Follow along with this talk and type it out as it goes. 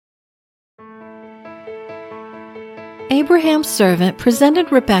Abraham's servant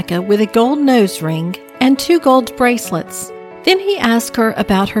presented Rebekah with a gold nose ring and 2 gold bracelets. Then he asked her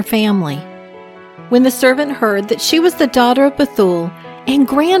about her family. When the servant heard that she was the daughter of Bethuel and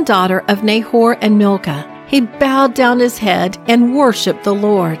granddaughter of Nahor and Milcah, he bowed down his head and worshipped the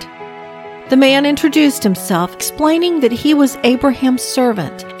Lord. The man introduced himself, explaining that he was Abraham's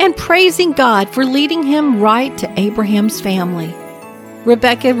servant and praising God for leading him right to Abraham's family.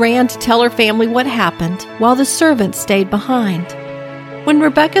 Rebekah ran to tell her family what happened, while the servant stayed behind. When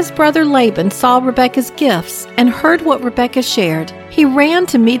Rebekah's brother Laban saw Rebekah's gifts and heard what Rebekah shared, he ran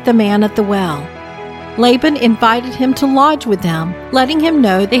to meet the man at the well. Laban invited him to lodge with them, letting him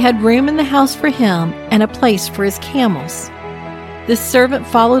know they had room in the house for him and a place for his camels. The servant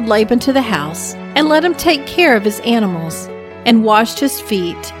followed Laban to the house and let him take care of his animals, and washed his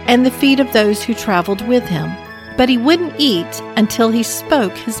feet and the feet of those who traveled with him. But he wouldn't eat until he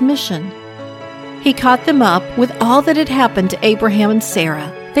spoke his mission. He caught them up with all that had happened to Abraham and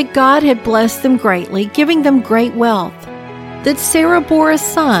Sarah, that God had blessed them greatly, giving them great wealth, that Sarah bore a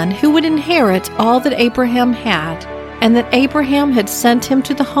son who would inherit all that Abraham had, and that Abraham had sent him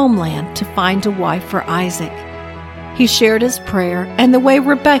to the homeland to find a wife for Isaac. He shared his prayer and the way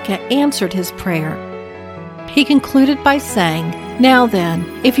Rebekah answered his prayer. He concluded by saying, "Now then,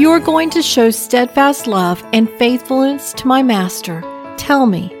 if you are going to show steadfast love and faithfulness to my master, tell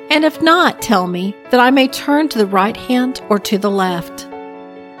me, and if not, tell me, that I may turn to the right hand or to the left."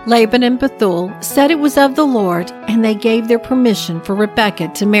 Laban and Bethuel said it was of the Lord, and they gave their permission for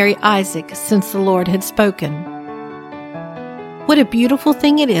Rebekah to marry Isaac, since the Lord had spoken. What a beautiful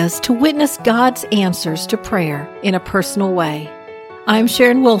thing it is to witness God's answers to prayer in a personal way. I'm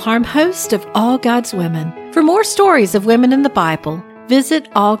Sharon Wilharm, host of All God's Women. For more stories of women in the Bible, visit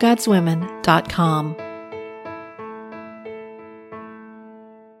allgodswomen.com.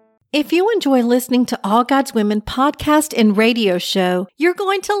 If you enjoy listening to All God's Women podcast and radio show, you're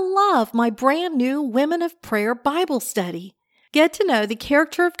going to love my brand new Women of Prayer Bible study. Get to know the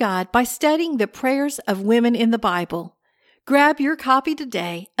character of God by studying the prayers of women in the Bible. Grab your copy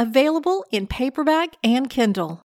today, available in paperback and Kindle.